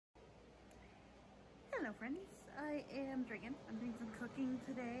Hello friends, I am Dargyn. I'm doing some cooking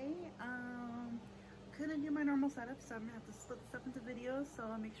today. Couldn't do my normal setup, so I'm gonna have to split this up into videos so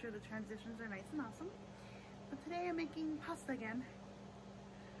I'll make sure the transitions are nice and awesome. But today I'm making pasta again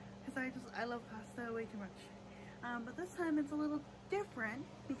because I love pasta way too much. But this time it's a little different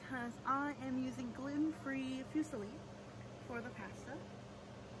because I am using gluten-free fusilli for the pasta,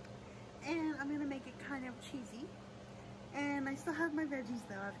 and I'm gonna make it kind of cheesy. And I still have my veggies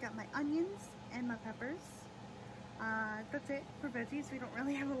though. I've got my onions and my peppers. That's it for veggies. We don't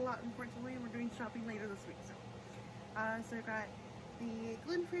really have a lot, unfortunately, and we're doing shopping later this week. So I've got the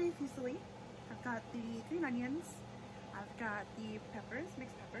gluten-free fusilli. I've got the green onions. I've got the peppers,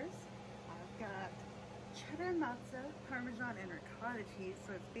 mixed peppers. I've got cheddar, matzo, parmesan, and ricotta cheese.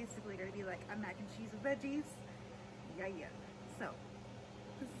 So it's basically going to be like a mac and cheese with veggies. Yeah. So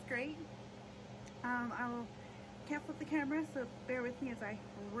this is great. Can't flip the camera, so bear with me as I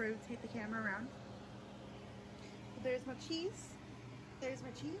rotate the camera around. But there's my cheese. There's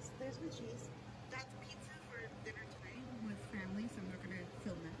my cheese. There's my cheese. That's pizza for dinner tonight with family, so I'm not going to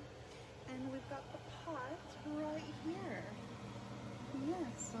film that. And we've got the pot right here.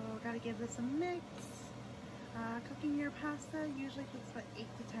 Yes, so gotta give this a mix. Cooking your pasta usually takes about 8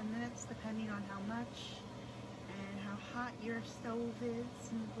 to 10 minutes, depending on how much and how hot your stove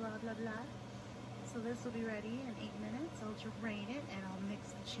is and blah blah blah. So this will be ready in 8 minutes. I'll drain it and I'll mix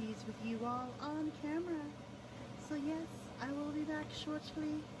the cheese with you all on camera. So yes, I will be back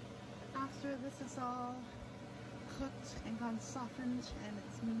shortly after this is all cooked and gone softened and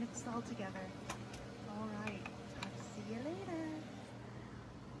it's mixed all together. Alright, I'll see you later.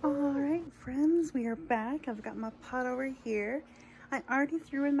 Alright friends, we are back. I've got my pot over here. I already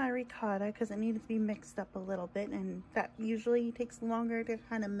threw in my ricotta because it needed to be mixed up a little bit, and that usually takes longer to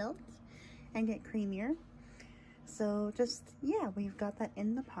kind of melt and get creamier. So just, yeah, we've got that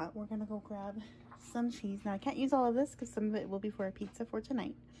in the pot. We're gonna go grab some cheese. Now I can't use all of this because some of it will be for a pizza for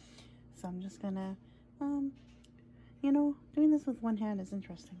tonight. So I'm just gonna, you know, doing this with one hand is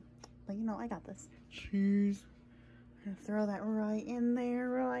interesting. But you know, I got this. Cheese. I'm gonna throw that right in there,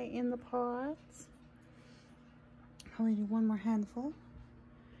 right in the pot. Probably do one more handful.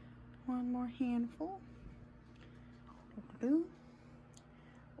 One more handful.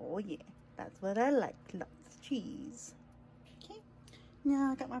 Oh yeah. That's what I like, lots of cheese. Okay,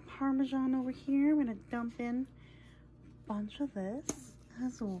 now I got my Parmesan over here. I'm gonna dump in a bunch of this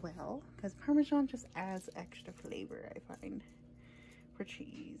as well, because Parmesan just adds extra flavor, I find, for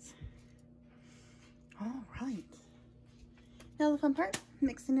cheese. All right, now the fun part,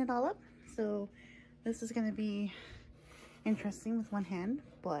 mixing it all up. So this is gonna be interesting with one hand,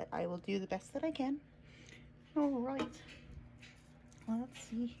 but I will do the best that I can. All right, let's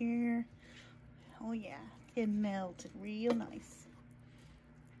see here. Oh yeah, it melted real nice.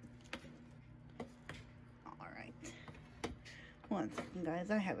 All right, one second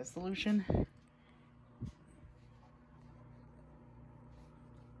guys, I have a solution.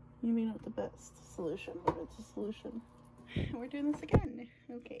 Maybe not the best solution, but it's a solution. We're doing this again.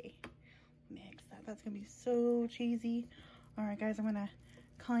 Okay, mix that. That's gonna be so cheesy. All right guys, I'm gonna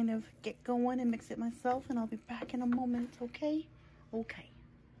kind of get going and mix it myself, and I'll be back in a moment, okay? Okay.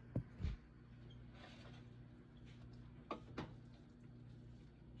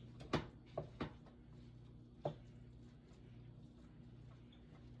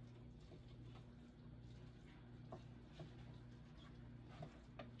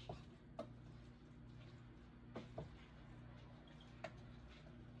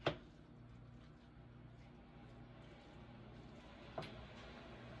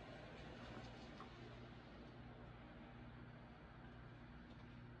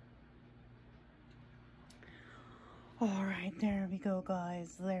 All right, there we go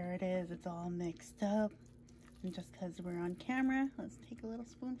guys, there it is. It's all mixed up, and just because we're on camera, let's take a little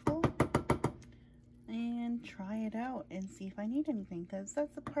spoonful and try it out and see if I need anything, because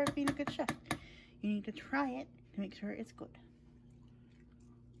that's the part of being a good chef. You need to try it to make sure it's good.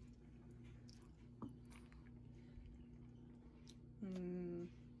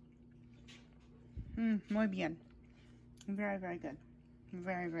 Muy bien. Very good.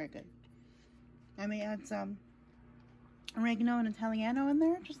 Very good. I may add some oregano and Italiano in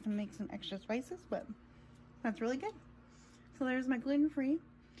there just to make some extra spices, but that's really good. So there's my gluten-free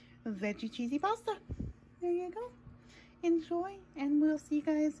veggie cheesy pasta. There you go. Enjoy, and we'll see you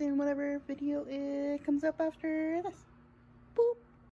guys in whatever video it comes up after this.